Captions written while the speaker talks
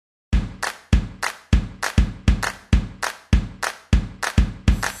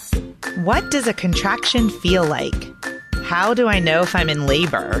What does a contraction feel like? How do I know if I'm in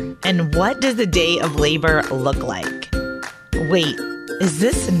labor? And what does the day of labor look like? Wait, is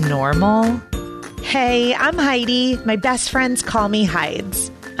this normal? Hey, I'm Heidi. My best friends call me Hides.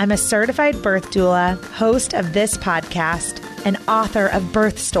 I'm a certified birth doula, host of this podcast, and author of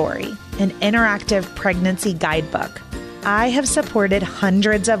Birth Story, an interactive pregnancy guidebook. I have supported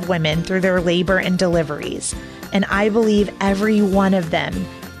hundreds of women through their labor and deliveries, and I believe every one of them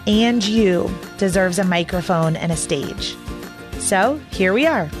and you deserves a microphone and a stage. So here we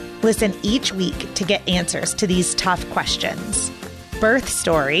are. Listen each week to get answers to these tough questions. Birth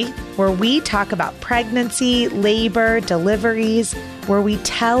Story, where we talk about pregnancy, labor, deliveries, where we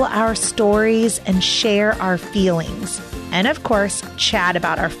tell our stories and share our feelings. And of course, chat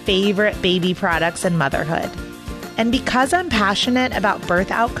about our favorite baby products and motherhood. And because I'm passionate about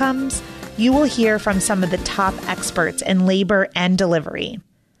birth outcomes, you will hear from some of the top experts in labor and delivery.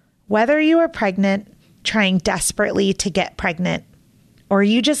 Whether you are pregnant, trying desperately to get pregnant, or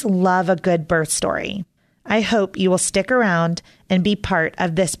you just love a good birth story, I hope you will stick around and be part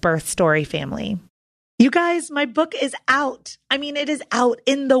of this Birth Story family. You guys, my book is out. It is out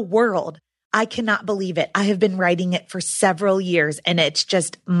in the world. I cannot believe it. I have been writing it for several years, and it's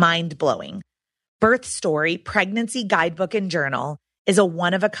just mind-blowing. Birth Story, Pregnancy Guidebook and Journal is a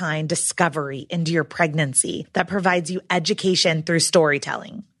one-of-a-kind discovery into your pregnancy that provides you education through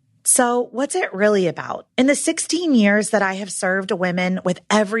storytelling. So what's it really about? In the 16 years that I have served women with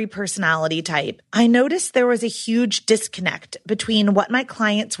every personality type, I noticed there was a huge disconnect between what my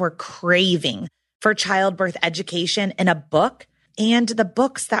clients were craving for childbirth education in a book and the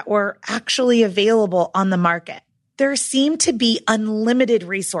books that were actually available on the market. There seemed to be unlimited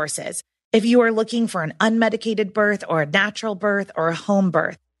resources if you are looking for an unmedicated birth or a natural birth or a home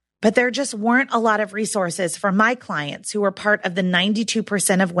birth. But there just weren't a lot of resources for my clients who were part of the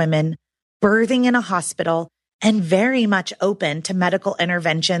 92% of women birthing in a hospital and very much open to medical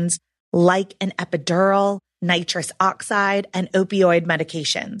interventions like an epidural, nitrous oxide, and opioid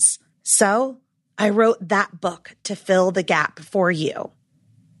medications. So I wrote that book to fill the gap for you.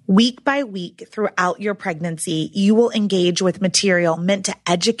 Week by week throughout your pregnancy, you will engage with material meant to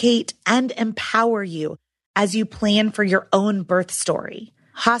educate and empower you as you plan for your own birth story.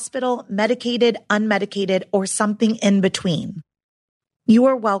 Hospital, medicated, unmedicated, or something in between. You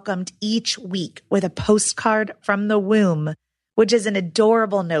are welcomed each week with a postcard from the womb, which is an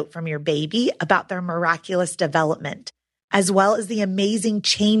adorable note from your baby about their miraculous development, as well as the amazing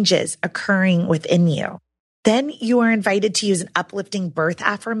changes occurring within you. Then you are invited to use an uplifting birth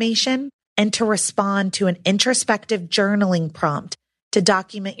affirmation and to respond to an introspective journaling prompt to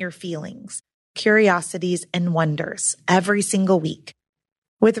document your feelings, curiosities, and wonders every single week.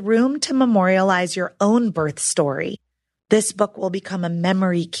 With room to memorialize your own birth story, this book will become a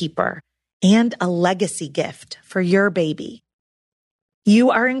memory keeper and a legacy gift for your baby.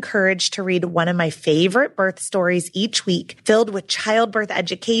 You are encouraged to read one of my favorite birth stories each week, filled with childbirth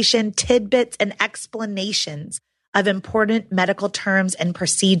education, tidbits, and explanations of important medical terms and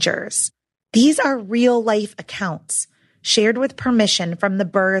procedures. These are real-life accounts shared with permission from the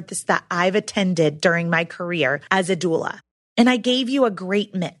births that I've attended during my career as a doula. And I gave you a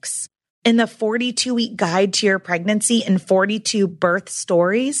great mix. In the 42-week guide to your pregnancy and 42 birth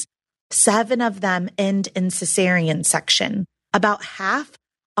stories, 7 of them end in cesarean section. About half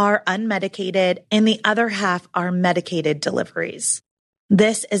are unmedicated and the other half are medicated deliveries.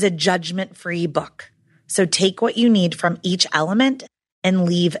 This is a judgment-free book. So take what you need from each element and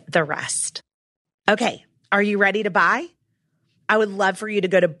leave the rest. Okay, are you ready to buy? I would love for you to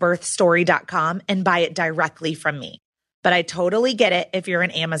go to birthstory.com and buy it directly from me. But I totally get it if you're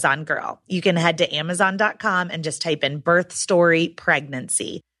an Amazon girl. You can head to Amazon.com and just type in Birth Story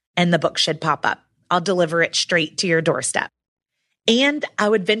Pregnancy, and the book should pop up. I'll deliver it straight to your doorstep. And I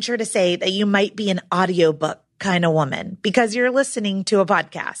would venture to say that you might be an audiobook kind of woman because you're listening to a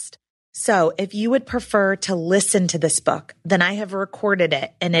podcast. So if you would prefer to listen to this book, then I have recorded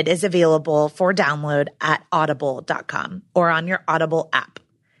it and it is available for download at audible.com or on your Audible app.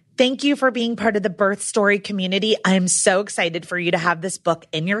 Thank you for being part of the Birth Story community. I am so excited for you to have this book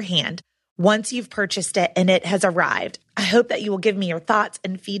in your hand once you've purchased it and it has arrived. I hope that you will give me your thoughts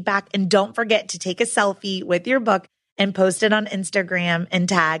and feedback, and don't forget to take a selfie with your book and post it on Instagram and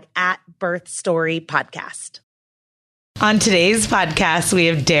tag at Birth Story Podcast. On today's podcast, we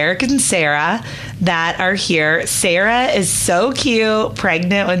have Derek and Sarah that are here. Sarah is so cute,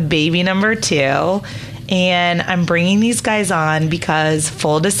 pregnant with baby number 2. And I'm bringing these guys on because,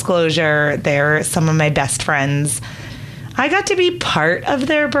 full disclosure, they're some of my best friends. I got to be part of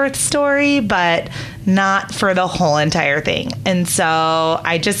their birth story, but not for the whole entire thing. And so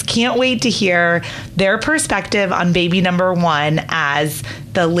I just can't wait to hear their perspective on baby number 1 as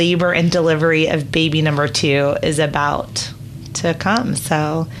the labor and delivery of baby number 2 is about to come.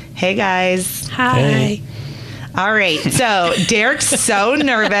 So, hey guys. Hi. Hey. All right. So Derek's so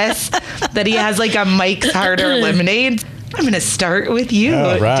nervous that he has like a Mike's Harder lemonade. I'm going to start with you,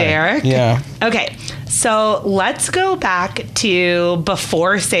 Right. Derek. Yeah. Okay. So let's go back to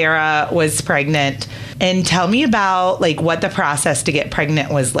before Sarah was pregnant and tell me about like what the process to get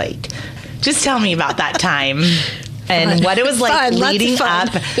pregnant was like. Just tell me about that time and what it was like Fun. Lots of leading fun.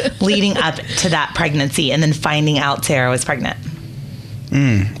 leading up to that pregnancy and then finding out Sarah was pregnant.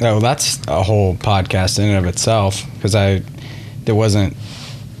 Oh, that's a whole podcast in and of itself, because there wasn't,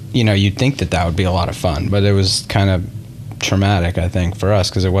 you'd think that would be a lot of fun, but it was kind of traumatic, I think, for us,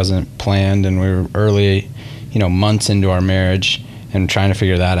 because it wasn't planned, and we were early, months into our marriage and trying to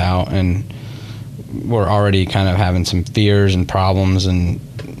figure that out, and we're already kind of having some fears and problems and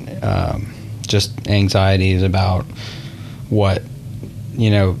just anxieties about what,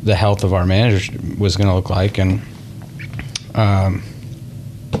 the health of our marriage was going to look like, and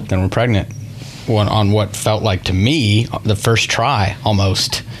then we're pregnant on what felt like to me the first try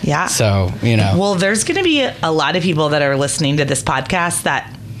almost. Yeah. So, Well, there's going to be a lot of people that are listening to this podcast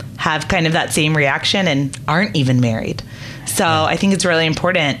that have kind of that same reaction and aren't even married. So I think it's really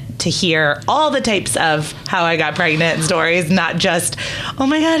important to hear all the types of how I got pregnant stories, not just, oh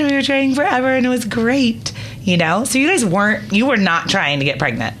my God, we were trying forever and it was great, So you were not trying to get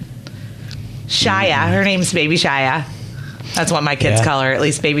pregnant. Shia, her name's Baby Shia. That's what my kids call her, at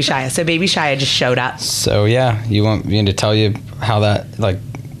least Baby Shia. So Baby Shia just showed up. So yeah, you want me to tell you how that,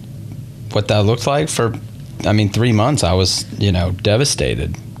 what that looked like for, 3 months I was,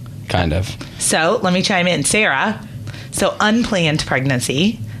 devastated, kind of. So let me chime in. Sarah, so unplanned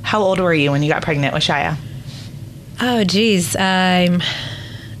pregnancy. How old were you when you got pregnant with Shia? Oh, geez. I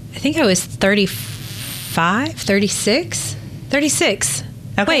think I was 35, 36. 36.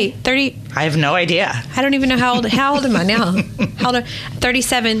 Okay. Wait, 30. I have no idea. I don't even know how old am I now? How old?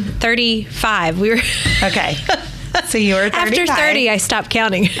 37, 35. We were Okay. So you were 35. after 30. I stopped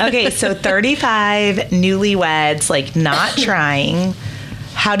counting. Okay, so 35, newlyweds, not trying.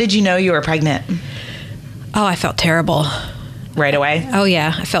 How did you know you were pregnant? Oh, I felt terrible. Right away? Oh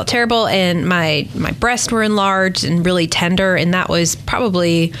yeah, I felt terrible, and my breasts were enlarged and really tender, and that was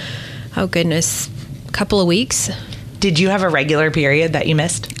probably, oh goodness, a couple of weeks. Did you have a regular period that you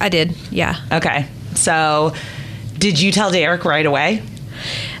missed? I did, yeah. Okay. So did you tell Derek right away?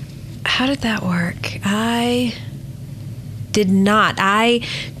 How did that work? I did not. I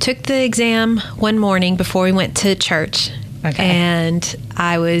took the exam one morning before we went to church. Okay. And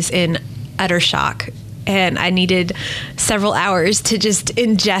I was in utter shock. And I needed several hours to just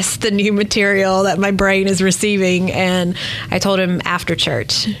ingest the new material that my brain is receiving. And I told him after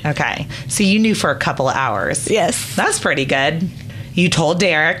church. Okay. So you knew for a couple of hours. Yes. That's pretty good. You told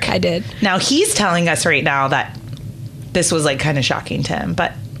Derek. I did. Now he's telling us right now that this was kind of shocking to him,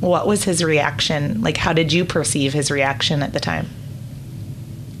 but what was his reaction? How did you perceive his reaction at the time?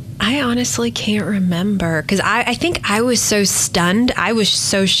 I honestly can't remember, because I think I was so stunned. I was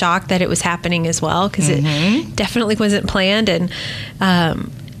so shocked that it was happening as well, because it definitely wasn't planned. And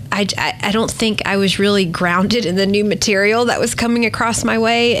I don't think I was really grounded in the new material that was coming across my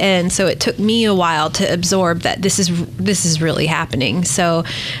way. And so it took me a while to absorb that this is really happening. So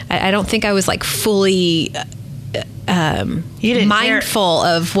I don't think I was fully mindful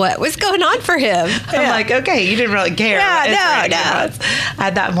of what was going on for him. I'm okay, you didn't really care. Yeah, no.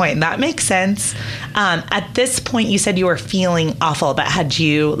 At that point, that makes sense. At this point, you said you were feeling awful, but had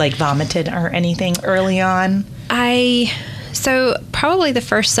you vomited or anything early on? So probably the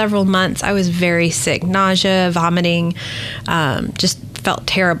first several months, I was very sick, nausea, vomiting, just felt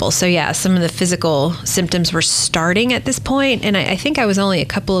terrible. So yeah, some of the physical symptoms were starting at this point, and I think I was only a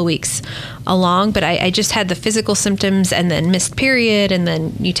couple of weeks along, but I just had the physical symptoms and then missed period, and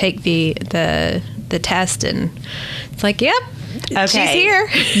then you take the test, and it's yep, she's here.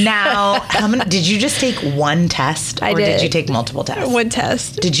 Now, how many did you just take one test, or did you take multiple tests? One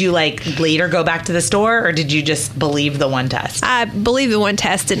test. Did you later go back to the store, or did you just believe the one test? I believe the one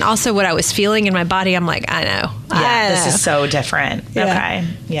test, and also what I was feeling in my body. I'm I know. Yeah, this is so different. Yeah. Okay.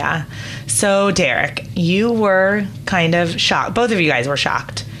 Yeah. So, Derek, you were kind of shocked. Both of you guys were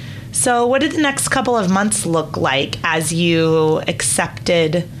shocked. So what did the next couple of months look like as you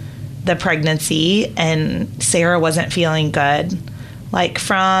accepted the pregnancy and Sarah wasn't feeling good?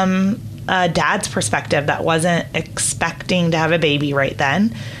 From a dad's perspective that wasn't expecting to have a baby right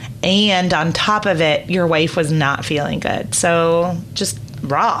then, And on top of it, your wife was not feeling good. So just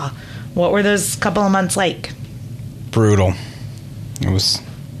raw. What were those couple of months like? Brutal. It was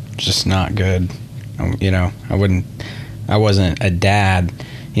just not good. You know, I wasn't a dad.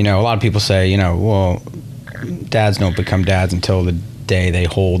 You know, a lot of people say, you know, well, dads don't become dads until the day they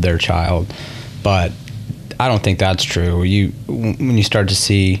hold their child. But I don't think that's true. When you start to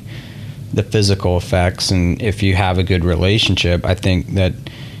see the physical effects, and if you have a good relationship, I think that,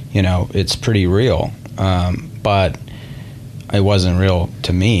 you know, it's pretty real. But it wasn't real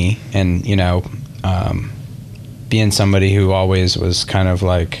to me. And, you know, being somebody who always was kind of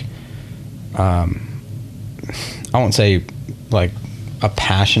like, I won't say like a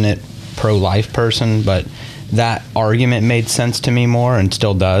passionate pro-life person, but that argument made sense to me more and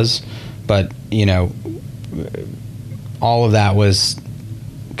still does. But, you know, all of that was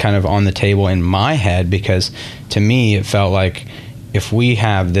kind of on the table in my head, because to me it felt like if we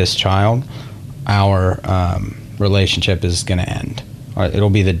have this child, our relationship is going to end. It'll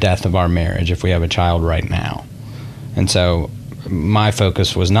be the death of our marriage if we have a child right now. And so my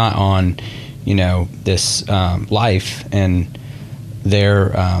focus was not on, you know, this life and their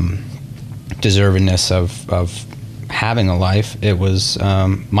deservedness of having a life. It was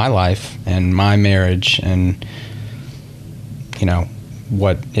my life and my marriage, and, you know,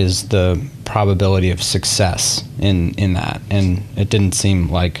 what is the probability of success in that. And it didn't seem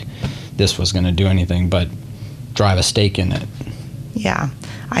like this was going to do anything but drive a stake in it. Yeah,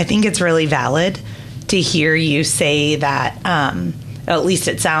 I think it's really valid to hear you say that, at least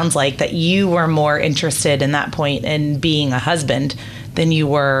it sounds like, that you were more interested in that point in being a husband than you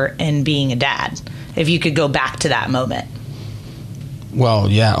were in being a dad, if you could go back to that moment. Well,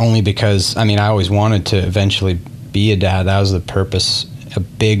 yeah, only because, I mean, I always wanted to eventually be a dad. That was the purpose, a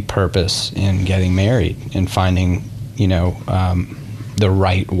big purpose in getting married and finding, you know, the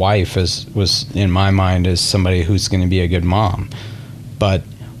right wife was in my mind as somebody who's going to be a good mom. But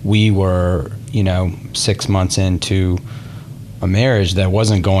we were, you know, 6 months into a marriage that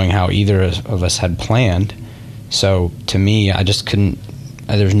wasn't going how either of us had planned. So to me, I just couldn't,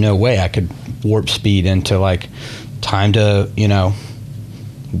 there's no way I could warp speed into like time to, you know,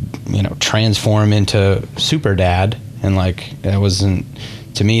 transform into super dad. And like, it wasn't,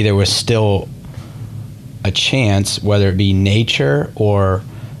 to me, there was still a chance, whether it be nature or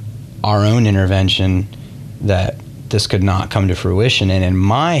our own intervention, that this could not come to fruition. And in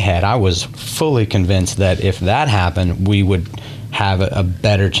my head, I was fully convinced that if that happened, we would have a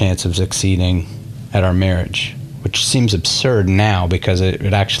better chance of succeeding at our marriage, which seems absurd now because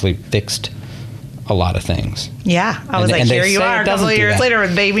it actually fixed a lot of things. Yeah, I was like, here you are a couple of years later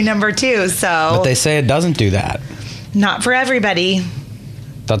with baby number 2. So, but they say it doesn't do that. Not for everybody.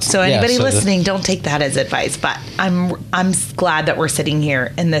 So anybody listening, don't take that as advice. But I'm glad that we're sitting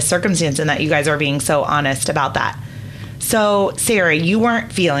here in this circumstance and that you guys are being so honest about that. So Sarah, you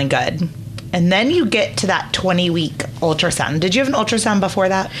weren't feeling good, and then you get to that 20-week ultrasound. Did you have an ultrasound before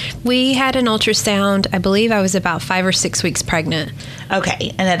that? We had an ultrasound. I believe I was about 5 or 6 weeks pregnant.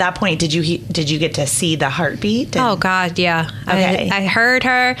 Okay, and at that point, did you get to see the heartbeat? Oh God, yeah. Okay. I heard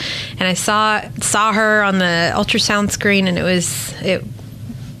her, and I saw her on the ultrasound screen, and it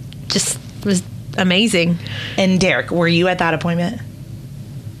just was amazing. And Derek, were you at that appointment?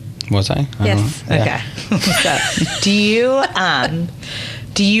 Was I? Yes. Okay. So,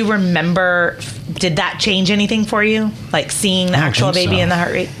 do you remember, did that change anything for you? Like seeing the actual baby and the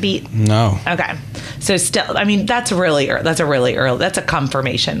heartbeat? No. Okay. So still, I mean, that's really early. That's a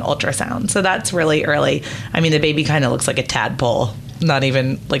confirmation ultrasound. So that's really early. I mean, the baby kind of looks like a tadpole, not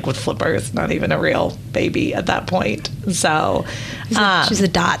even like with flippers, not even a real baby at that point. So she's a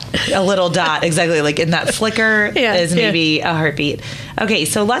dot. A little dot, exactly. Like in that flicker is maybe a heartbeat. Okay,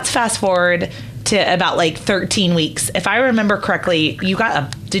 so let's fast forward to about like 13 weeks. If I remember correctly,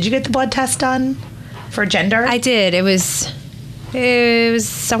 did you get the blood test done for gender? I did. It was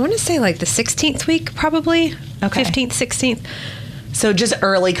I want to say like the 16th week, probably. Okay. 15th, 16th. So just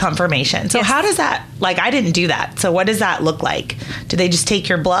early confirmation. So how does that, like, I didn't do that. So what does that look like? Do they just take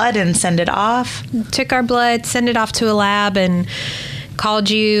your blood and send it off? Took our blood, send it off to a lab, and called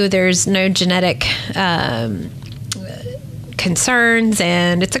you. There's no genetic concerns,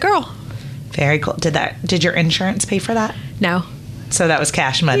 and it's a girl. Very cool. Did your insurance pay for that? No. So that was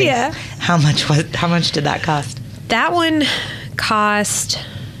cash money. Yeah. How much did that cost? That one cost,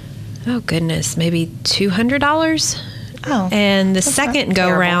 oh goodness, maybe $200. Oh. And the second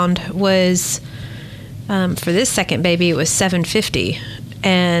go round was, for this second baby, it was $750.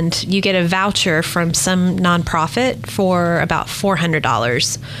 And you get a voucher from some nonprofit for about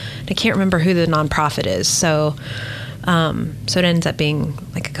 $400. I can't remember who the nonprofit is. So So it ends up being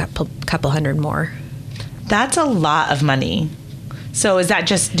like a couple hundred more. That's a lot of money. So is that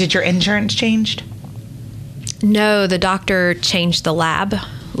just, did your insurance changed? No, the doctor changed the lab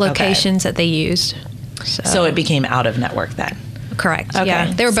locations that they used. So it became out of network then? Correct. Okay.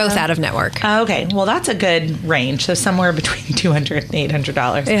 Yeah. They were both out of network. Okay. Well, that's a good range. So somewhere between $200 and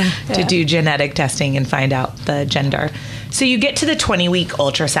 $800 to do genetic testing and find out the gender. So you get to the 20-week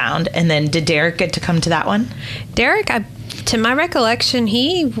ultrasound, and then did Derek get to come to that one? Derek, to my recollection,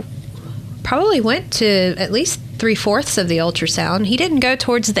 he probably went to at least 3/4 of the ultrasound. He didn't go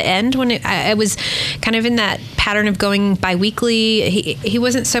towards the end when it was kind of in that pattern of going biweekly. He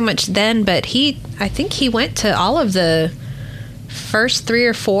wasn't so much then, but I think he went to all of the first 3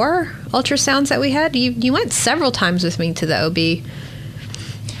 or 4 ultrasounds that we had. You went several times with me to the OB.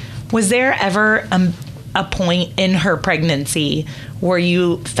 Was there ever a point in her pregnancy where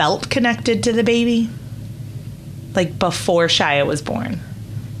you felt connected to the baby? Like before Shia was born?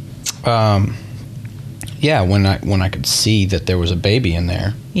 Yeah, when I could see that there was a baby in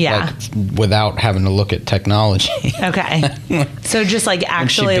there. Yeah. Like, without having to look at technology. Okay. So just like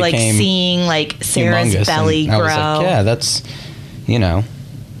actually like seeing like Sarah's belly grow. I was like, yeah, that's,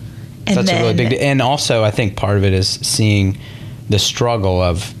 that's a really big deal. And also I think part of it is seeing the struggle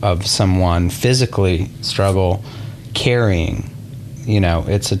of someone physically struggle carrying,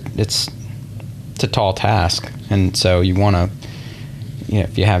 it's a tall task. And so you want to,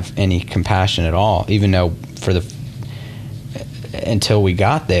 if you have any compassion at all, even though until we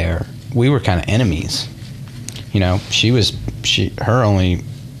got there, we were kind of enemies. Her only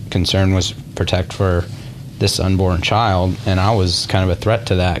concern was protect for this unborn child, and I was kind of a threat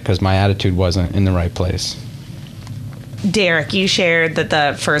to that because my attitude wasn't in the right place. Derek, you shared that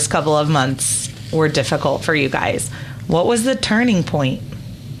the first couple of months were difficult for you guys. What was the turning point?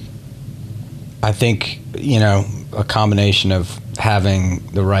 I think, a combination of having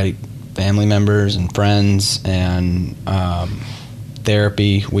the right family members and friends and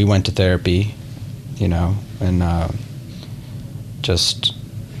therapy. We went to therapy, and just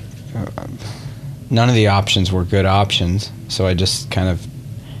none of the options were good options. So I just kind of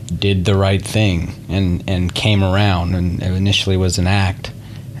did the right thing and came around, and it initially was an act.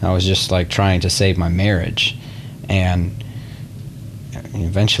 I was just like trying to save my marriage, and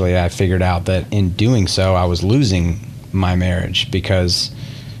eventually I figured out that in doing so I was losing my marriage because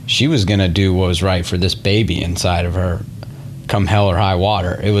she was going to do what was right for this baby inside of her come hell or high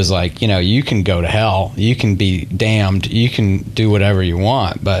water. It was like, you can go to hell, you can be damned, you can do whatever you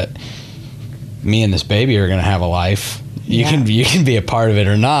want, but me and this baby are going to have a life. You can be a part of it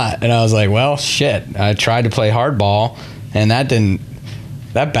or not. And I was like, well, shit. I tried to play hardball, and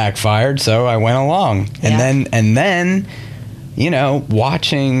that backfired. So I went along, and then,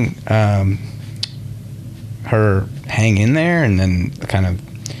 watching her hang in there, and then kind of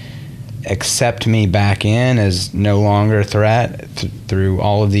accept me back in as no longer a threat through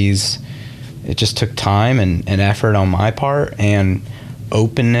all of these. It just took time and effort on my part and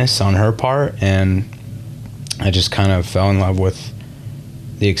openness on her part, and I just kind of fell in love with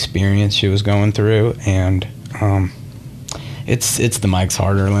the experience she was going through, and it's the Mike's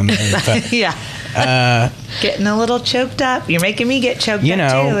Harder Lemonade. But, getting a little choked up. You're making me get choked up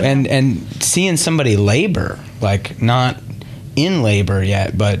too. And seeing somebody labor, like not in labor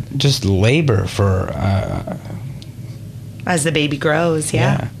yet, but just labor for as the baby grows.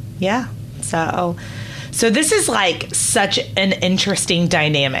 Yeah. So this is like such an interesting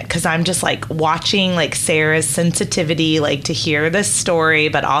dynamic because I'm just like watching like Sarah's sensitivity, like to hear this story,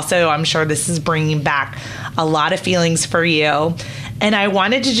 but also I'm sure this is bringing back a lot of feelings for you. And I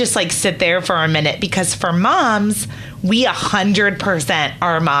wanted to just like sit there for a minute because for moms, we 100%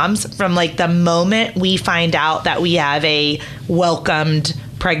 are moms from like the moment we find out that we have a welcomed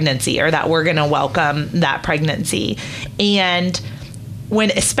pregnancy or that we're going to welcome that pregnancy. And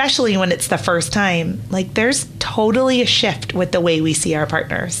especially when it's the first time, like there's totally a shift with the way we see our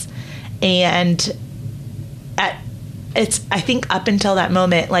partners. And I think up until that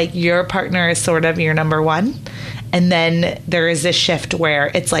moment, like your partner is sort of your number one. And then there is this shift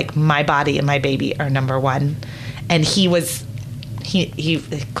where it's like my body and my baby are number one. And he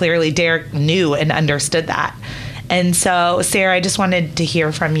clearly, Derek knew and understood that. And so, Sarah, I just wanted to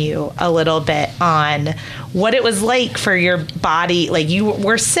hear from you a little bit on what it was like for your body. Like you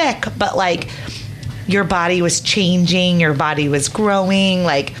were sick, but like your body was changing, your body was growing.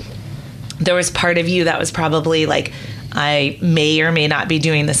 Like there was part of you that was probably like, I may or may not be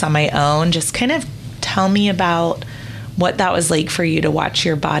doing this on my own. Just kind of tell me about what that was like for you to watch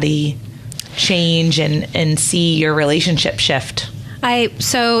your body change and see your relationship shift.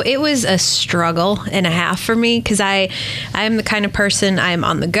 So it was a struggle and a half for me because I am the kind of person, I'm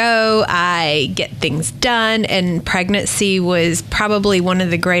on the go, I get things done, and pregnancy was probably one of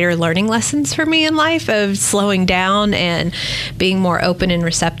the greater learning lessons for me in life of slowing down and being more open and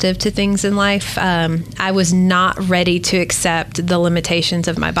receptive to things in life. I was not ready to accept the limitations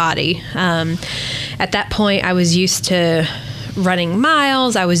of my body. At that point, I was used to running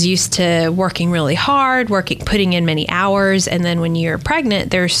miles. I was used to working really hard, putting in many hours. And then when you're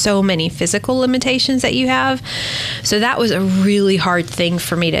pregnant, there's so many physical limitations that you have. So that was a really hard thing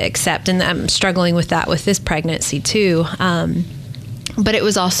for me to accept. And I'm struggling with that with this pregnancy too. But it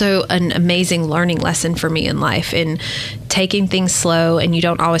was also an amazing learning lesson for me in life in taking things slow, and you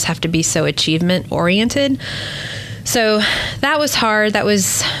don't always have to be so achievement oriented. So that was hard. That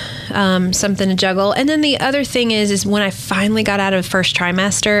was something to juggle. And then the other thing is when I finally got out of first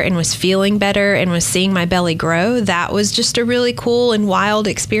trimester and was feeling better and was seeing my belly grow, that was just a really cool and wild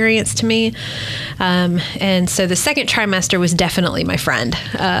experience to me. And so the second trimester was definitely my friend.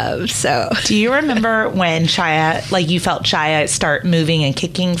 Do you remember when Shia, like you felt Shia start moving and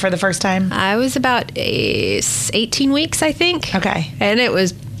kicking for the first time? I was about 18 weeks, I think. Okay. And it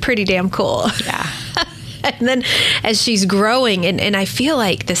was pretty damn cool. Yeah. And then as she's growing, and I feel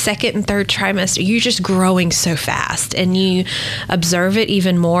like the second and third trimester, you're just growing so fast, and you observe it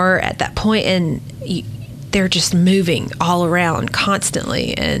even more at that point, and they're just moving all around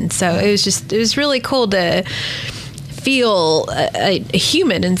constantly. And so it was really cool to feel a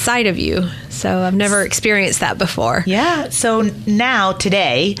human inside of you. So I've never experienced that before. Yeah. So now,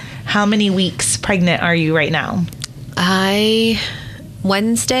 today, how many weeks pregnant are you right now?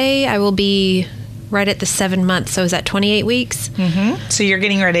 Wednesday, I will be right at the 7 months. So is that 28 weeks? Mm-hmm. So you're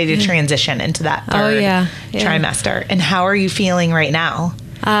getting ready to transition into that third trimester. And how are you feeling right now?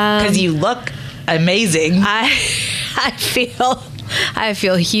 Because you look amazing. I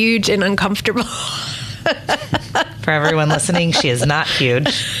feel huge and uncomfortable. For everyone listening, she is not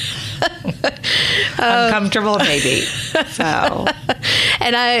huge. Uncomfortable baby. So,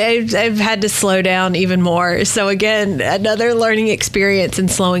 and I've had to slow down even more. So again, another learning experience in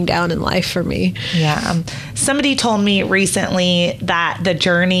slowing down in life for me. Yeah. Somebody told me recently that the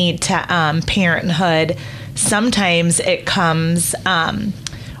journey to parenthood, sometimes it comes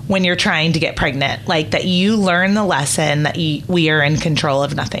when you're trying to get pregnant, like that you learn the lesson that we are in control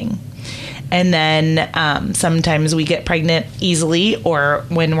of nothing. And then sometimes we get pregnant easily or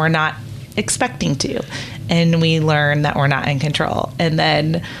when we're not expecting to. And we learn that we're not in control. And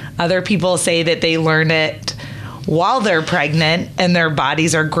then other people say that they learn it while they're pregnant and their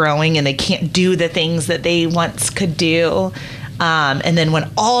bodies are growing and they can't do the things that they once could do. And then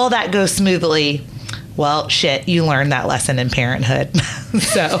when all that goes smoothly, well, shit, you learn that lesson in parenthood.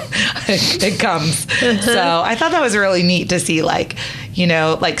 So it comes. So I thought that was really neat to see, like, you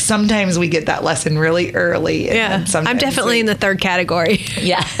know, like sometimes we get that lesson really early. Yeah. I'm definitely in the third category.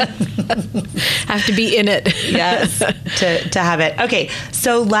 Yeah. I have to be in it. Yes. To have it. Okay.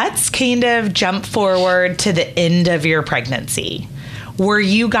 So let's kind of jump forward to the end of your pregnancy. Were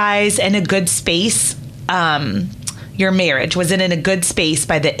you guys in a good space? Your marriage, was it in a good space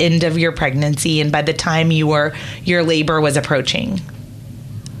by the end of your pregnancy and by the time your labor was approaching?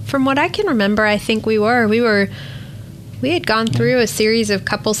 From what I can remember, I think we had gone through a series of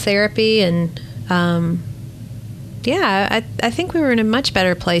couples therapy, and I think we were in a much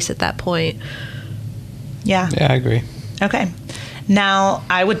better place at that point. Yeah. Yeah, I agree. Okay. Now,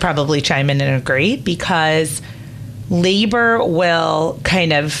 I would probably chime in and agree, because labor will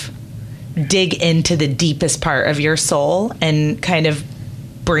kind of dig into the deepest part of your soul and kind of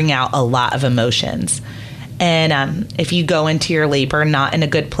bring out a lot of emotions. And if you go into your labor not in a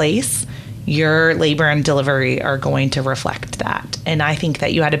good place, your labor and delivery are going to reflect that. And I think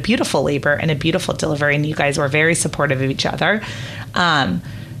that you had a beautiful labor and a beautiful delivery, and you guys were very supportive of each other.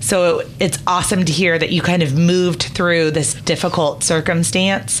 So it's awesome to hear that you kind of moved through this difficult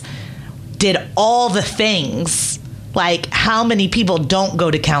circumstance, did all the things. Like, how many people don't go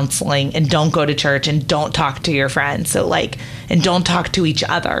to counseling and don't go to church and don't talk to your friends? So like, and don't talk to each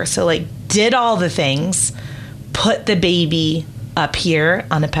other. So like, did all the things, put the baby up here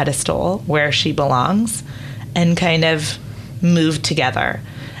on a pedestal where she belongs, and kind of moved together.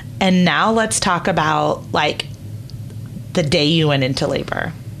 And now let's talk about like the day you went into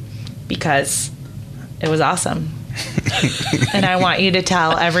labor, because it was awesome. And I want you to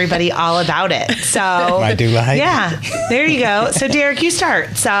tell everybody all about it. So I do like. Yeah, there you go. So Derek, you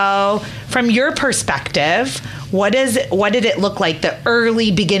start. So from your perspective, what did it look like, the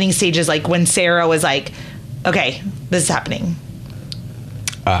early beginning stages, like when Sarah was like, okay, this is happening?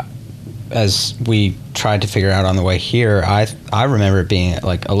 as we tried to figure out on the way here, I remember it being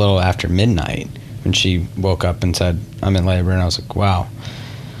like a little after midnight when she woke up and said, I'm in labor. And I was like, wow,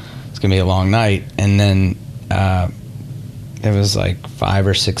 it's going to be a long night. And then it was like 5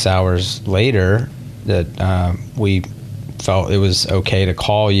 or 6 hours later that we felt it was okay to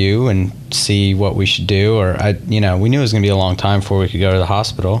call you and see what we should do. Or, we knew it was going to be a long time before we could go to the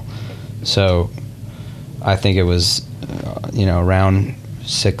hospital. So I think it was, around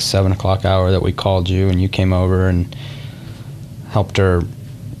 6, 7 o'clock hour that we called you, and you came over and helped her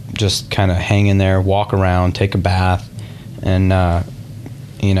just kind of hang in there, walk around, take a bath. And,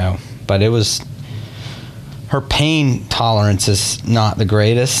 but it was, her pain tolerance is not the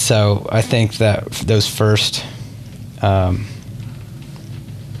greatest. So I think that those first, what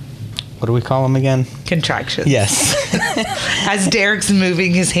do we call them again? Contractions. Yes. As Derek's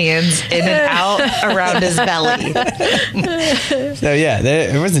moving his hands in and out around his belly. So yeah,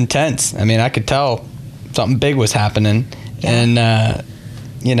 it was intense. I mean, I could tell something big was happening. Yeah.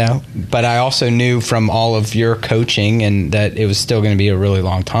 And, but I also knew from all of your coaching and that it was still going to be a really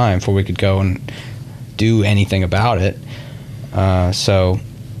long time before we could go and do anything about it. So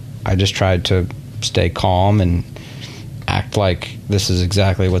I just tried to stay calm and act like this is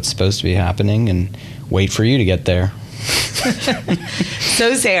exactly what's supposed to be happening and wait for you to get there.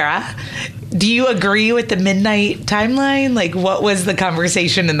 So Sarah, do you agree with the midnight timeline? Like, what was the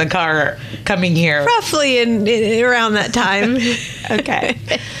conversation in the car coming here? Roughly in around that time. Okay.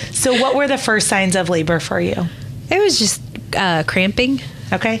 So what were the first signs of labor for you? It was just cramping.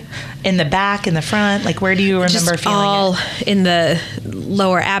 Okay. In the back, in the front? Like, where do you remember just feeling all it? In the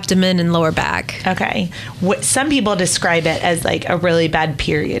lower abdomen and lower back. Okay. Some people describe it as like a really bad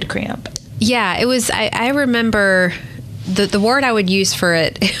period cramp. Yeah, it was. I remember the word I would use for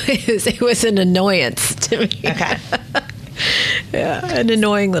it, it was an annoyance to me. Okay. Yeah, an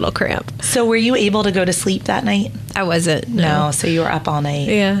annoying little cramp. So were you able to go to sleep that night? I wasn't. No, so you were up all night.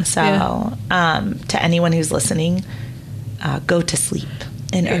 Yeah. So to anyone who's listening, go to sleep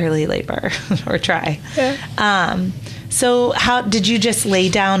in early labor or try. Yeah. So how did you just lay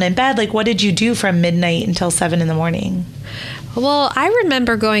down in bed? Like, what did you do from midnight until 7 a.m? Well, I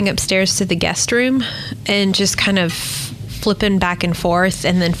remember going upstairs to the guest room and just kind of flipping back and forth,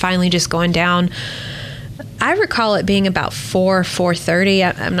 and then finally just going down. I recall it being about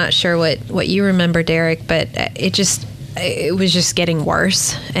 4:30. I'm not sure what you remember, Derek, but it was just getting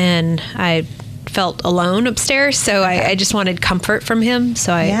worse, and I felt alone upstairs, so okay. I just wanted comfort from him.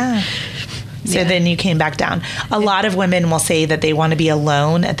 So So then you came back down. A lot of women will say that they want to be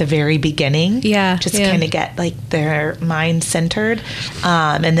alone at the very beginning. Yeah. Just kind of get like their mind centered.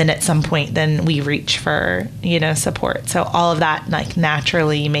 And then at some point, then we reach for, support. So all of that like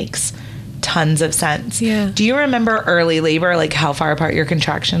naturally makes tons of sense. Yeah. Do you remember early labor, like how far apart your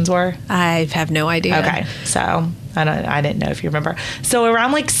contractions were? I have no idea. Okay. So I didn't know if you remember. So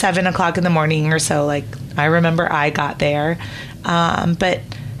around like 7 o'clock in the morning or so, like I remember I got there. But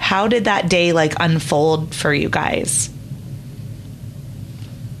how did that day like unfold for you guys?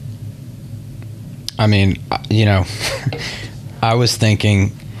 I mean, I was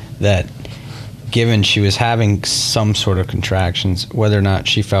thinking that given she was having some sort of contractions, whether or not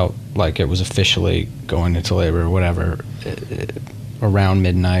she felt like it was officially going into labor or whatever, around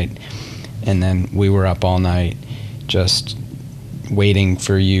midnight, and then we were up all night just waiting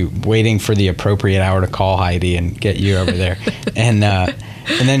for the appropriate hour to call Heidi and get you over there. And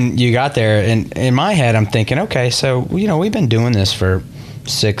then you got there, and in my head, I'm thinking, okay, so, we've been doing this for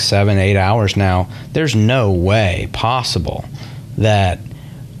 6, 7, 8 hours now. There's no way possible that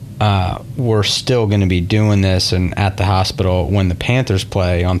we're still going to be doing this and at the hospital when the Panthers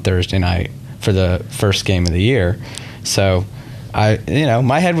play on Thursday night for the first game of the year. So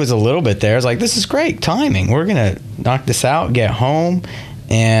my head was a little bit there. I was like, this is great timing. We're going to knock this out, get home,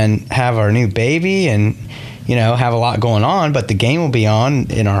 and have our new baby and, have a lot going on. But the game will be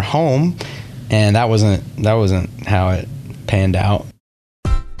on in our home. And that wasn't how it panned out.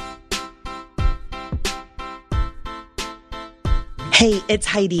 Hey, it's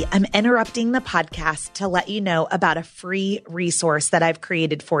Heidi. I'm interrupting the podcast to let you know about a free resource that I've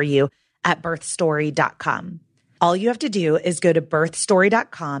created for you at birthstory.com. All you have to do is go to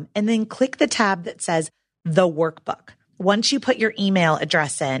birthstory.com and then click the tab that says The Workbook. Once you put your email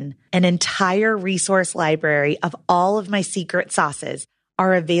address in, an entire resource library of all of my secret sauces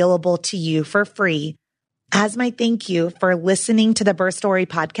are available to you for free as my thank you for listening to the Birth Story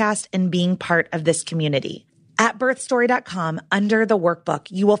podcast and being part of this community. At birthstory.com, under the workbook,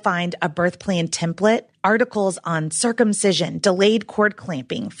 you will find a birth plan template, articles on circumcision, delayed cord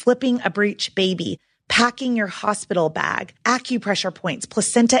clamping, flipping a breech baby, packing your hospital bag, acupressure points,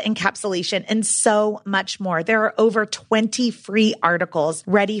 placenta encapsulation, and so much more. There are over 20 free articles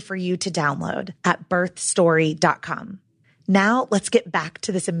ready for you to download at birthstory.com. Now let's get back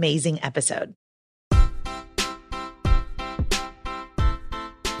to this amazing episode.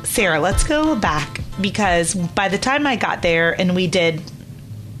 Sarah, let's go back, because by the time I got there and we did,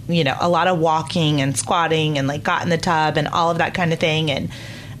 a lot of walking and squatting and like got in the tub and all of that kind of thing. And,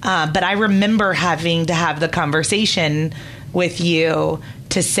 but I remember having to have the conversation with you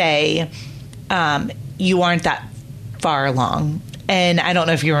to say, you aren't that far along. And I don't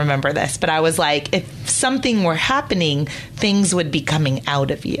know if you remember this, but I was like, if something were happening, things would be coming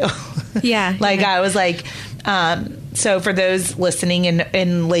out of you. Yeah. I was like, so for those listening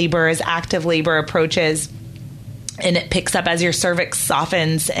in labor, as active labor approaches and it picks up as your cervix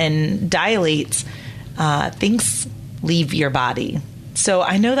softens and dilates, things leave your body. So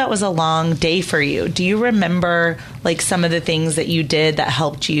I know that was a long day for you. Do you remember like some of the things that you did that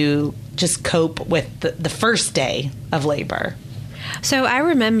helped you just cope with the first day of labor? So I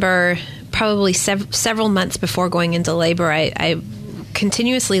remember probably several months before going into labor, I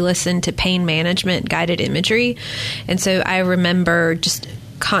continuously listened to pain management guided imagery. And so I remember just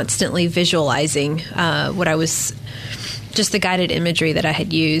constantly visualizing just the guided imagery that I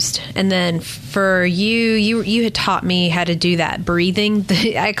had used. And then for you had taught me how to do that breathing.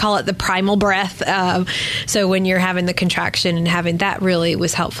 I call it the primal breath. So when you're having the contraction and having that really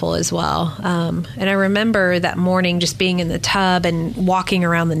was helpful as well. And I remember that morning just being in the tub and walking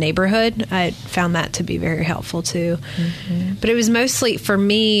around the neighborhood. I found that to be very helpful too. Mm-hmm. But it was mostly for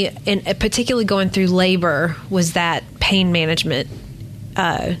me, and particularly going through labor, was that pain management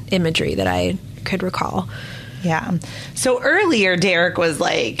imagery that I could recall. Yeah. So earlier, Derek was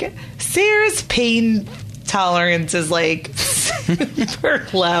like, Sarah's pain tolerance is like super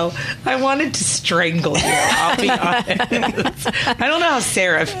low. I wanted to strangle you, I'll be honest. I don't know how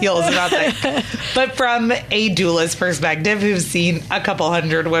Sarah feels about that. But from a doula's perspective, who's seen a couple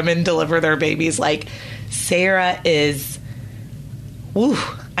hundred women deliver their babies, like, Sarah is,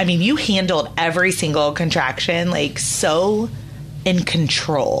 I mean, you handled every single contraction, like, so in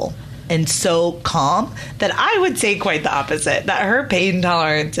control and so calm that I would say quite the opposite, that her pain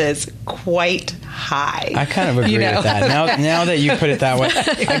tolerance is quite high. I kind of agree with that. Now that you put it that way,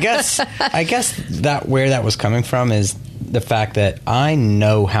 I guess that where that was coming from is the fact that I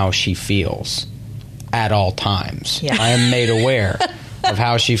know how she feels at all times. Yeah. I am made aware of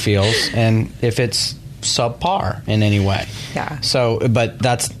how she feels and if it's subpar in any way. Yeah. So, but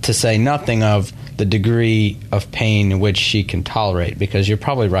that's to say nothing of the degree of pain in which she can tolerate, because you're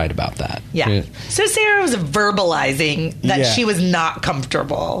probably right about that. Yeah. So Sarah was verbalizing that she was not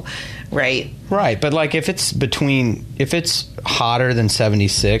comfortable, right? Right. But like if it's hotter than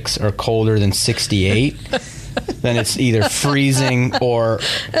 76 or colder than 68, then it's either freezing or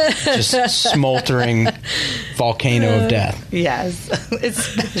just smoldering volcano of death. Yes.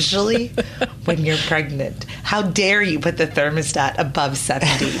 Especially when you're pregnant. How dare you put the thermostat above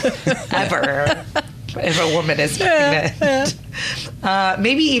 70 ever if a woman is pregnant.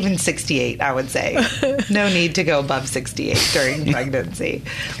 Maybe even 68, I would say. No need to go above 68 during pregnancy.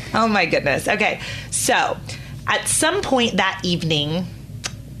 Oh my goodness. Okay. So at some point that evening,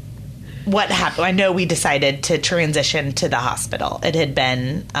 what happened? I know we decided to transition to the hospital. It had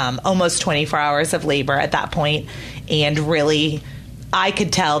been almost 24 hours of labor at that point, and really, I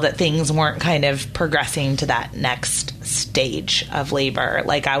could tell that things weren't kind of progressing to that next stage of labor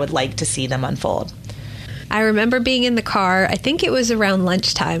like I would like to see them unfold. I remember being in the car. I think it was around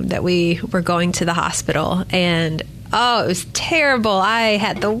lunchtime that we were going to the hospital, and it was terrible. I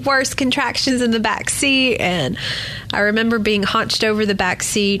had the worst contractions in the back seat, and I remember being hunched over the back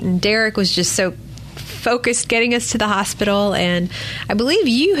seat, and Derek was just so focused getting us to the hospital. And I believe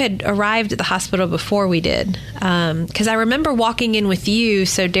you had arrived at the hospital before we did, because I remember walking in with you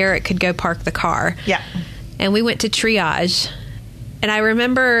so Derek could go park the car. Yeah. And we went to triage, and I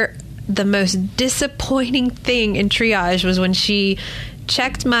remember the most disappointing thing in triage was when she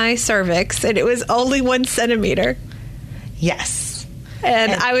checked my cervix, and it was only 1 centimeter. Yes.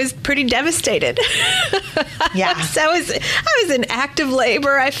 And I was pretty devastated. Yeah. So I was in active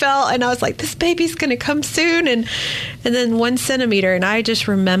labor, I felt, and I was like, this baby's going to come soon. And then 1 centimeter. And I just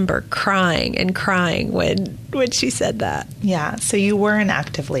remember crying and crying when she said that. Yeah. So you were in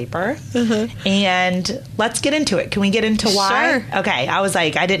active labor. Mm-hmm. And let's get into it. Can we get into why? Sure. Okay. I was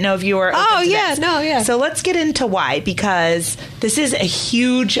like, I didn't know if you were open to this. Yeah. So let's get into why, because this is a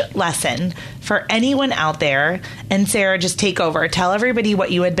huge lesson for anyone out there. And Sarah, just take over. Tell everybody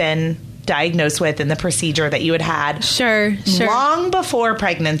what you had been diagnosed with and the procedure that you had. Sure. Long before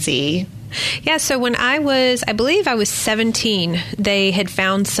pregnancy, Yeah, so when I believe I was 17, they had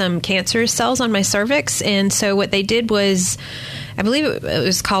found some cancerous cells on my cervix. And so what they did was, I believe it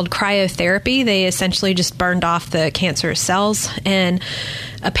was called cryotherapy. They essentially just burned off the cancerous cells. And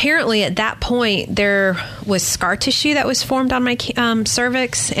apparently at that point, there was scar tissue that was formed on my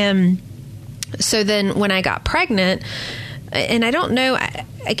cervix. And so then when I got pregnant, and I don't know,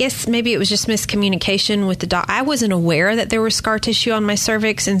 I guess maybe it was just miscommunication with the doctor. I wasn't aware that there was scar tissue on my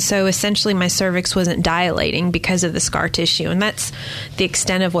cervix, and so essentially my cervix wasn't dilating because of the scar tissue, and that's the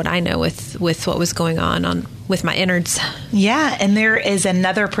extent of what I know with what was going on with my innards. Yeah, and there is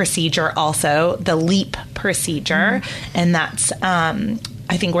another procedure also, the LEAP procedure, and that's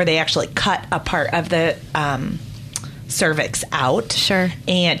I think where they actually cut a part of the cervix out, sure,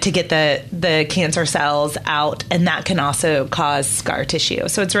 and to get the cancer cells out, and that can also cause scar tissue.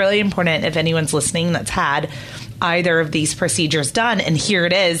 So it's really important, if anyone's listening that's had either of these procedures done, and here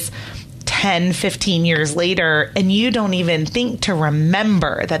it is 10, 15 years later, and you don't even think to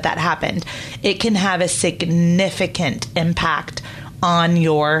remember that happened, it can have a significant impact on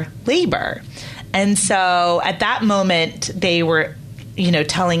your labor. And so at that moment, they were,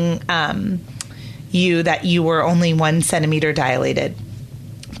 telling you that you were only 1 centimeter dilated,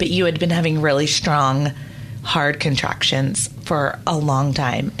 but you had been having really strong, hard contractions for a long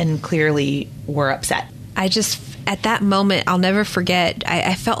time and clearly were upset. At that moment, I'll never forget,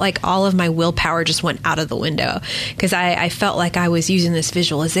 I felt like all of my willpower just went out of the window, because I felt like I was using this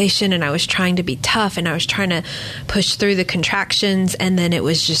visualization and I was trying to be tough and I was trying to push through the contractions. And then it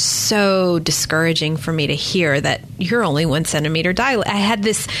was just so discouraging for me to hear that you're only 1 centimeter dilated. I had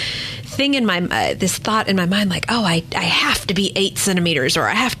this thing in this thought in my mind, like, oh, I have to be 8 centimeters, or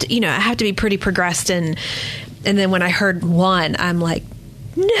I have to be pretty progressed. And then when I heard 1, I'm like,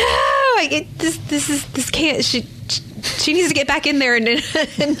 no, this can't. She needs to get back in there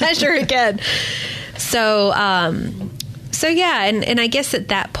and measure again. So yeah, and I guess at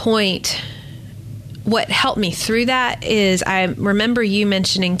that point, what helped me through that is, I remember you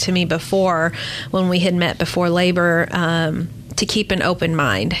mentioning to me before, when we had met before labor, to keep an open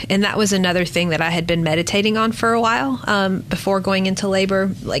mind. And that was another thing that I had been meditating on for a while, before going into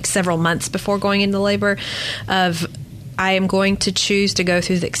labor, like several months before going into labor, of I am going to choose to go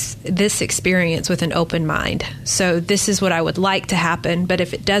through this experience with an open mind. So this is what I would like to happen, but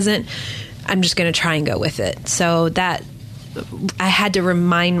if it doesn't, I'm just going to try and go with it. So that I had to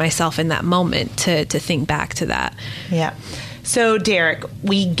remind myself in that moment to think back to that. Yeah. So Derek,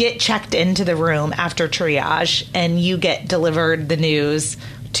 we get checked into the room after triage, and you get delivered the news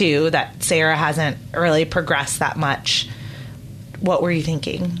too that Sarah hasn't really progressed that much. What were you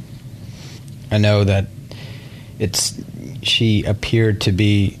thinking? I know that she appeared to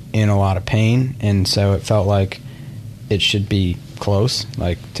be in a lot of pain, and so it felt like it should be close,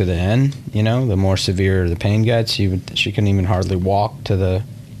 like to the end. The more severe the pain gets, she couldn't even hardly walk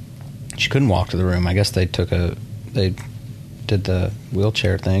she couldn't walk to the room. I guess they did the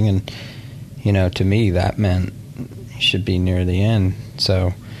wheelchair thing, and to me that meant it should be near the end.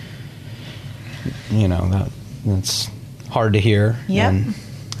 So that's hard to hear. Yeah.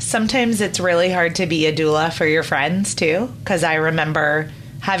 Sometimes it's really hard to be a doula for your friends too, because I remember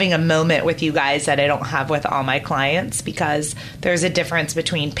having a moment with you guys that I don't have with all my clients, because there's a difference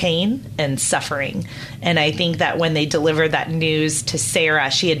between pain and suffering. And I think that when they delivered that news to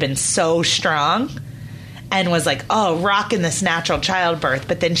Sarah, she had been so strong and was like, oh, rocking this natural childbirth.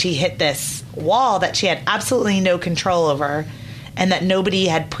 But then she hit this wall that she had absolutely no control over, and that nobody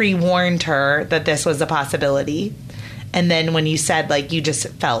had pre-warned her that this was a possibility. And then when you said, like, you just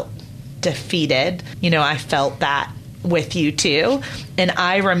felt defeated, I felt that with you too. And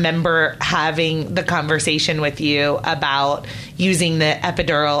I remember having the conversation with you about using the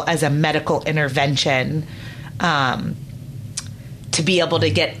epidural as a medical intervention, to be able to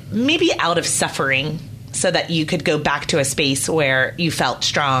get maybe out of suffering, so that you could go back to a space where you felt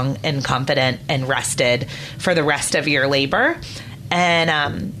strong and confident and rested for the rest of your labor.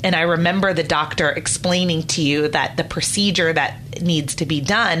 And I remember the doctor explaining to you that the procedure that needs to be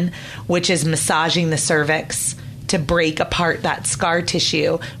done, which is massaging the cervix to break apart that scar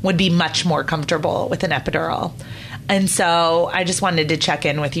tissue, would be much more comfortable with an epidural. And so I just wanted to check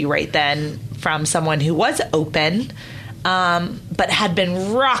in with you right then, from someone who was open, but had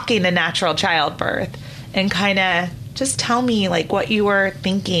been rocking a natural childbirth, and kind of just tell me, like, what you were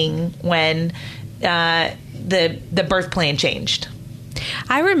thinking when the birth plan changed.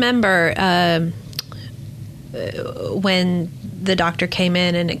 I remember when the doctor came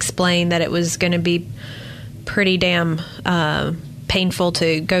in and explained that it was going to be pretty damn painful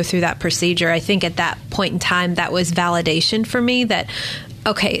to go through that procedure. I think at that point in time, that was validation for me that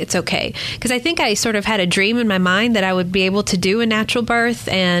okay, it's okay. Because I think I sort of had a dream in my mind that I would be able to do a natural birth.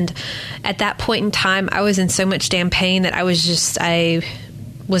 And at that point in time, I was in so much damn pain that I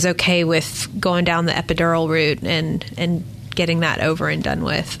was okay with going down the epidural route and getting that over and done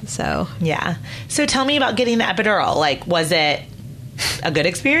with. So yeah. So tell me about getting the epidural. Like, was it a good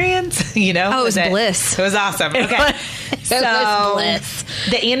experience? You know? Oh, it was bliss. It was awesome. Okay. It was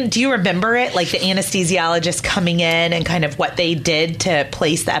bliss. Do you remember it? Like the anesthesiologist coming in and kind of what they did to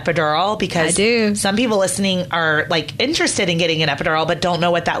place the epidural? Because I do. Some people listening are like interested in getting an epidural, but don't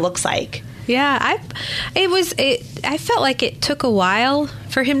know what that looks like. Yeah, I felt like it took a while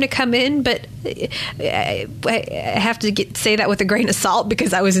for him to come in, but I have to say that with a grain of salt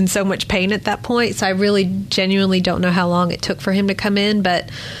because I was in so much pain at that point. So I really genuinely don't know how long it took for him to come in, but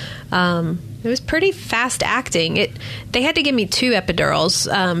it was pretty fast acting. They had to give me 2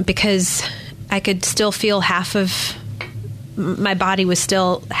 epidurals because I could still feel half of my body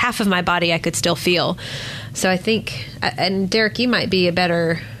I could still feel. So I think, and Derek, you might be a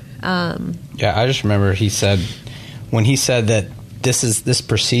better... Yeah, I just remember when he said that this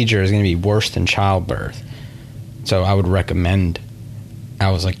procedure is going to be worse than childbirth. So I would recommend.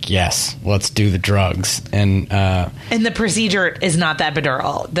 I was like, yes, let's do the drugs. And the procedure is not the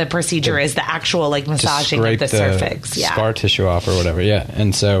epidural. The procedure is the actual like massaging of the cervix, scar tissue off or whatever. Yeah,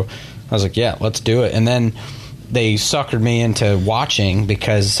 and so I was like, yeah, let's do it. And then they suckered me into watching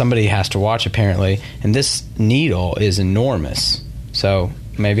because somebody has to watch apparently, and this needle is enormous. So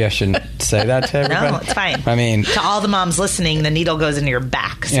maybe I shouldn't say that to everybody. No, it's fine. I mean, to all the moms listening, the needle goes into your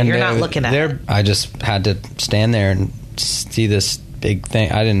back, so you're not looking at it. I just had to stand there and see this big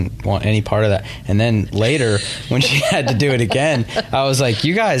thing. I didn't want any part of that. And then later, when she had to do it again, I was like,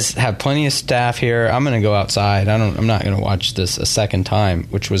 "You guys have plenty of staff here. I'm going to go outside. I'm not going to watch this a second time."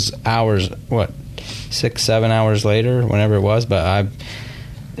 Which was hours. 6-7 hours later, whenever it was. But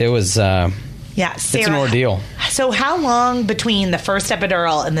it was. Yeah, Sarah, it's an ordeal. So how long between the first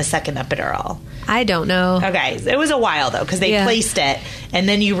epidural and the second epidural? I don't know. Okay, it was a while though because they placed it, and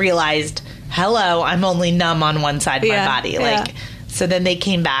then you realized, hello, I'm only numb on one side of my body. So then they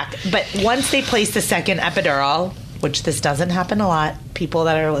came back, but once they placed the second epidural, which this doesn't happen a lot, people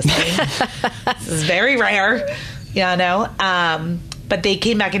that are listening, this is very rare, but they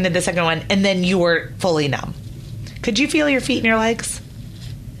came back into the second one, and then you were fully numb. Could you feel your feet and your legs?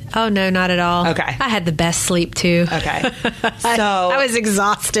 Oh, no, not at all. Okay. I had the best sleep, too. Okay. So I was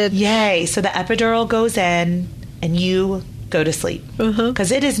exhausted. Yay. So the epidural goes in, and you go to sleep.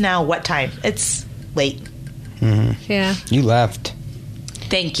 Because it is now what time? It's late. Mm-hmm. Yeah. You left.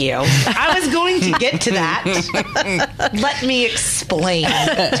 Thank you. I was going to get to that. Let me explain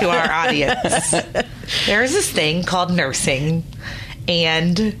to our audience. There's this thing called nursing,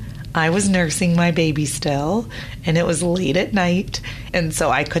 and I was nursing my baby still, and it was late at night, and so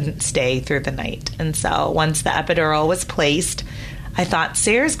I couldn't stay through the night. And so once the epidural was placed, I thought,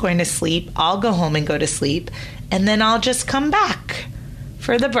 Sarah's going to sleep. I'll go home and go to sleep, and then I'll just come back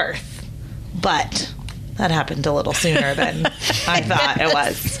for the birth. But that happened a little sooner than I thought it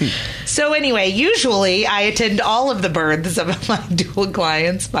was. So anyway, usually I attend all of the births of my dual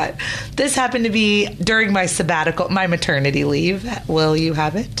clients, but this happened to be during my sabbatical, my maternity leave. Will you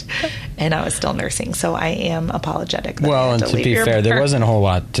have it? And I was still nursing, so I am apologetic. Well, and to be fair, there wasn't a whole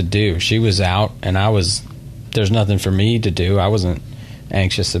lot to do. She was out, and there's nothing for me to do. I wasn't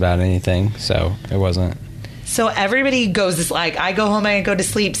anxious about anything, so it wasn't. So everybody goes, like, I go home and I go to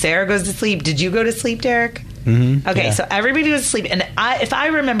sleep. Sarah goes to sleep. Did you go to sleep, Derek? Mm-hmm. Okay, yeah. So everybody goes to sleep. And if I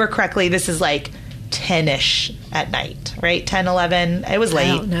remember correctly, this is like 10-ish at night, right? 10, 11. It was late.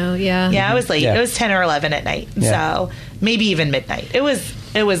 I don't know, yeah. Yeah, it was late. Yeah. It was 10 or 11 at night. Yeah. So maybe even midnight. It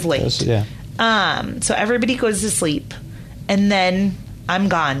was late. Yeah. So everybody goes to sleep. And then I'm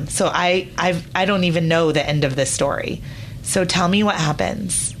gone. So I don't even know the end of this story. So tell me what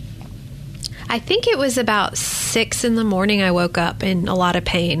happens. I think it was about 6 in the morning I woke up in a lot of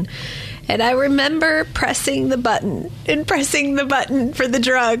pain. And I remember pressing the button for the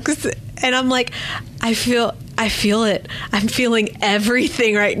drugs. And I'm like, I feel it. I'm feeling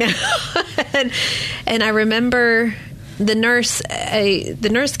everything right now. and I remember the nurse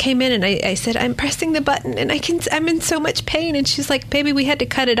came in and I said, I'm pressing the button and I'm in so much pain. And she's like, baby, we had to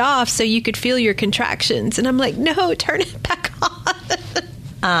cut it off so you could feel your contractions. And I'm like, no, turn it back on.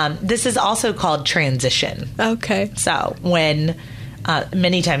 This is also called transition. Okay. So when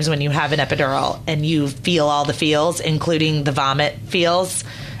many times when you have an epidural and you feel all the feels, including the vomit feels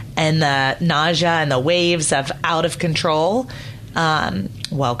and the nausea and the waves of out of control,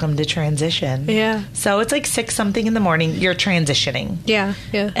 welcome to transition. Yeah. So it's like 6 something in the morning. You're transitioning. Yeah.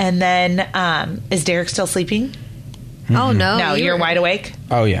 Yeah. And then is Derek still sleeping? Oh, no. No, you're wide awake?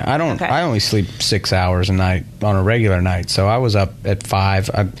 Oh yeah, I only sleep 6 hours a night on a regular night. So I was up at 5.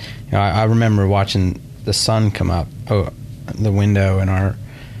 I remember watching the sun come up the window in our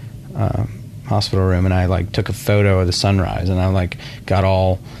hospital room, and I like took a photo of the sunrise, and I like got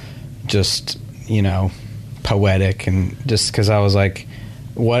all just poetic, and just because I was like,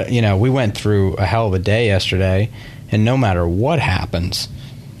 what we went through a hell of a day yesterday, and no matter what happens,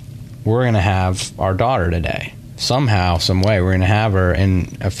 we're gonna have our daughter today. Somehow, some way, we're going to have her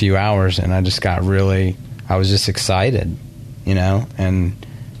in a few hours. And I just got I was just excited, and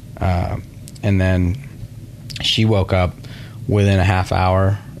then she woke up within a half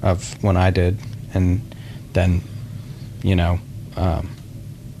hour of when I did. And then,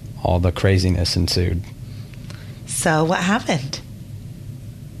 all the craziness ensued. So what happened?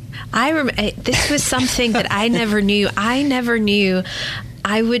 This was something that I never knew. I never knew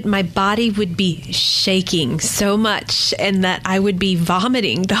my body would be shaking so much, and that I would be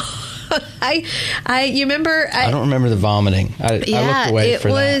vomiting. You remember? I don't remember the vomiting. I looked away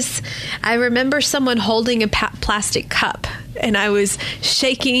for that. I remember someone holding a plastic cup, and I was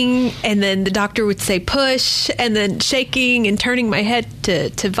shaking, and then the doctor would say push, and then shaking and turning my head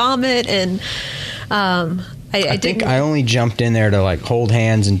to vomit, and I think I only jumped in there to like hold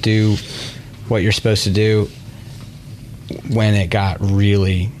hands and do what you're supposed to do when it got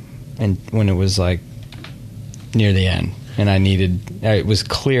when it was like near the end, and it was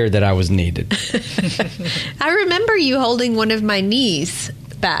clear that I was needed. I remember you holding one of my knees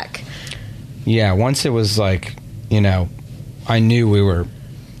back. Yeah, once it was like, I knew we were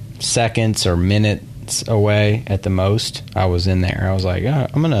seconds or minutes away at the most. I was in there. I was like, oh,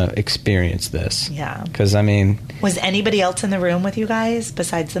 I'm going to experience this. Yeah. Because, was anybody else in the room with you guys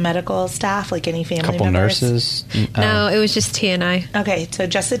besides the medical staff? Like any family couple members? Nurses? No, it was just T and I. Okay, so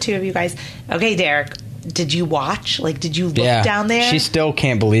just the two of you guys. Okay, Derek, did you watch? Like, did you look down there? She still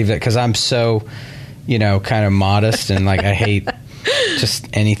can't believe it because I'm so, kind of modest, and like I hate just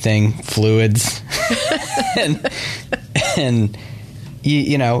anything fluids. and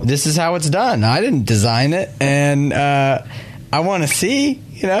this is how it's done. I didn't design it, and I want to see,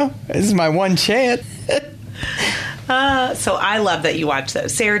 this is my one chance. So I love that you watch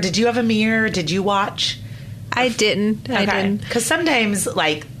those. Sarah, did you have a mirror? Did you watch? I didn't. Okay. I didn't. Because sometimes,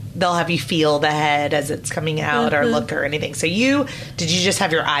 like, they'll have you feel the head as it's coming out or look or anything. So did you just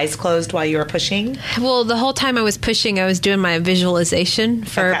have your eyes closed while you were pushing? Well, the whole time I was pushing, I was doing my visualization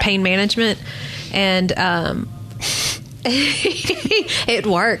for pain management, and it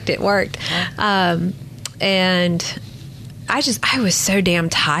worked. And I was so damn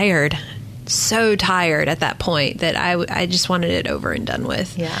tired. So tired at that point that I just wanted it over and done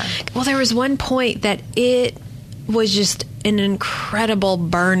with. Yeah. Well, there was one point that it was just an incredible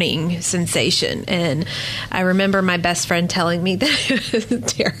burning sensation, and I remember my best friend telling me that it was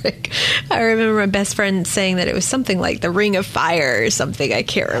Derek. I remember my best friend saying that it was something like the Ring of Fire or something. I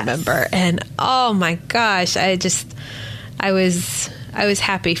can't remember. And oh my gosh, I was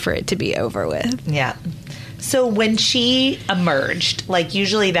happy for it to be over with. Yeah. So when she emerged, like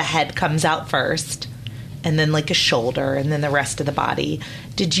usually the head comes out first, and then like a shoulder, and then the rest of the body.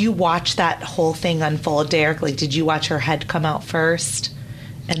 Did you watch that whole thing unfold, Derek? Like, did you watch her head come out first,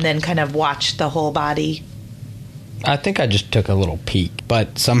 and then kind of watch the whole body? I think I just took a little peek,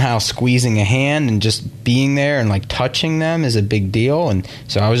 but somehow squeezing a hand and just being there and like touching them is a big deal. And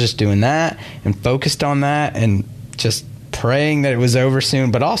so I was just doing that and focused on that and just praying that it was over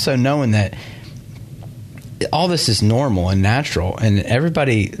soon, but also knowing that all this is normal and natural, and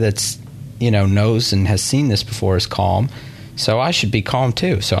everybody that's knows and has seen this before is calm, so I should be calm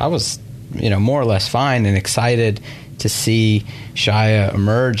too. So I was more or less fine and excited to see Shia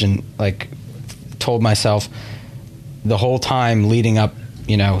emerge, and like told myself the whole time leading up,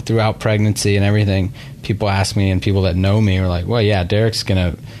 throughout pregnancy and everything, people ask me, and people that know me are like, well, yeah,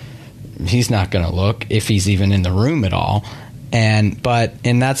 he's not gonna look, if he's even in the room at all. And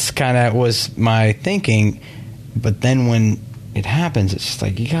that's kind of was my thinking. But then when it happens, it's just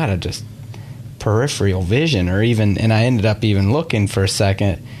like, you gotta just peripheral vision, and I ended up even looking for a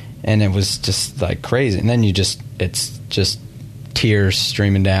second, and it was just like crazy. And then it's just tears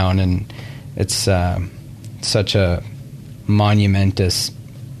streaming down, and it's such a monumentous,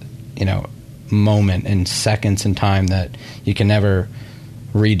 moment and seconds in time that you can never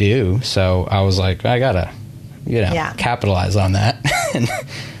redo. So I was like, I gotta capitalize on that.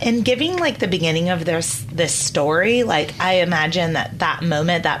 And giving like the beginning of this story, like I imagine that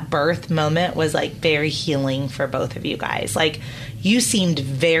moment, that birth moment, was like very healing for both of you guys. Like you seemed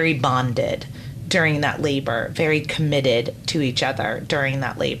very bonded during that labor, very committed to each other during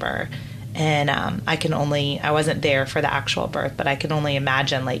that labor. And I wasn't there for the actual birth, but I can only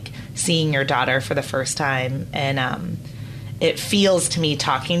imagine like seeing your daughter for the first time. And it feels to me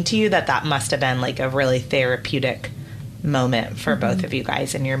talking to you that must have been like a really therapeutic moment for both of you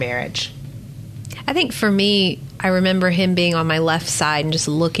guys in your marriage. I think for me, I remember him being on my left side and just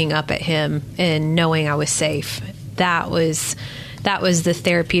looking up at him and knowing I was safe. That was the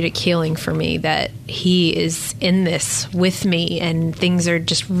therapeutic healing for me, that he is in this with me and things are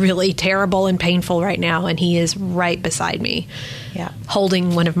just really terrible and painful right now. And he is right beside me,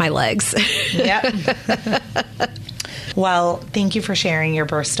 holding one of my legs. Yep. Well, thank you for sharing your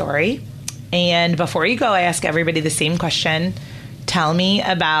birth story. And before you go, I ask everybody the same question. Tell me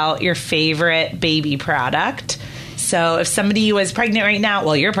about your favorite baby product. So if somebody was pregnant right now,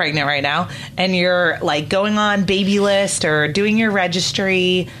 well, you're pregnant right now, and you're like going on baby list or doing your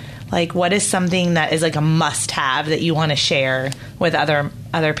registry, like what is something that is like a must-have that you want to share with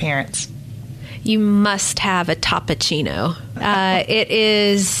other parents? You must have a Toppuccino. It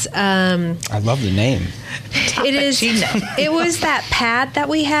is... I love the name. It is. It was that pad that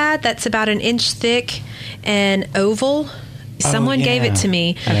we had that's about an inch thick and oval. Someone gave it to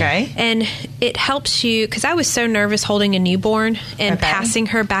me. Okay. And it helps you, because I was so nervous holding a newborn and passing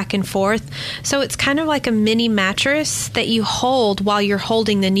her back and forth. So it's kind of like a mini mattress that you hold while you're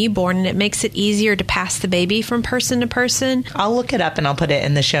holding the newborn, and it makes it easier to pass the baby from person to person. I'll look it up and I'll put it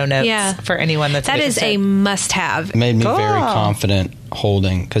in the show notes for anyone that's interested. That is a must-have. It made me very confident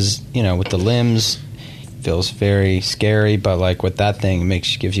holding, because, with the limbs, it feels very scary, but like with that thing,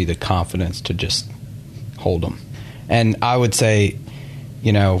 it gives you the confidence to just hold them. And I would say,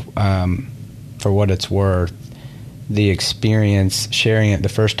 for what it's worth, the experience, sharing it the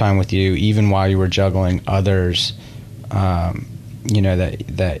first time with you, even while you were juggling others, that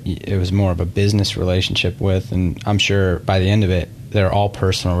it was more of a business relationship with, and I'm sure by the end of it, they're all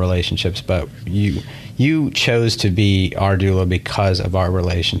personal relationships, but you chose to be our doula because of our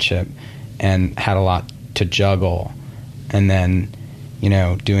relationship and had a lot to juggle. And then,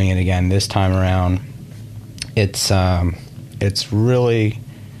 doing it again this time around, it's really,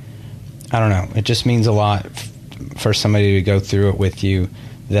 I don't know, it just means a lot for somebody to go through it with you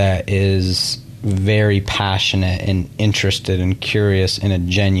that is very passionate and interested and curious in a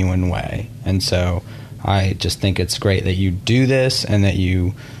genuine way. And so I just think it's great that you do this and that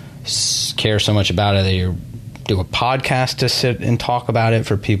you care so much about it, that you do a podcast to sit and talk about it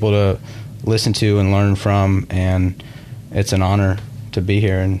for people to listen to and learn from. And it's an honor to be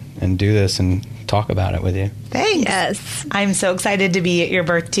here and do this and talk about it with you. Thanks. Yes. I'm so excited to be at your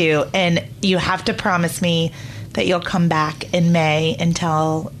birth too. And you have to promise me that you'll come back in May and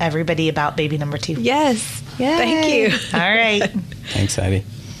tell everybody about baby number 2. Yes. Yay. Thank you. All right. Thanks, Heidi.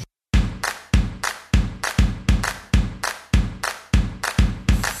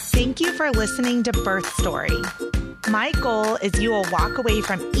 Thank you for listening to Birth Story. My goal is you will walk away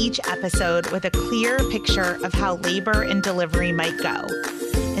from each episode with a clear picture of how labor and delivery might go,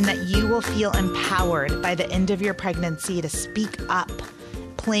 and that you will feel empowered by the end of your pregnancy to speak up,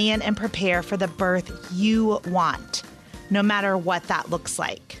 plan and prepare for the birth you want, no matter what that looks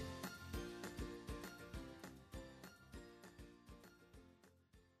like.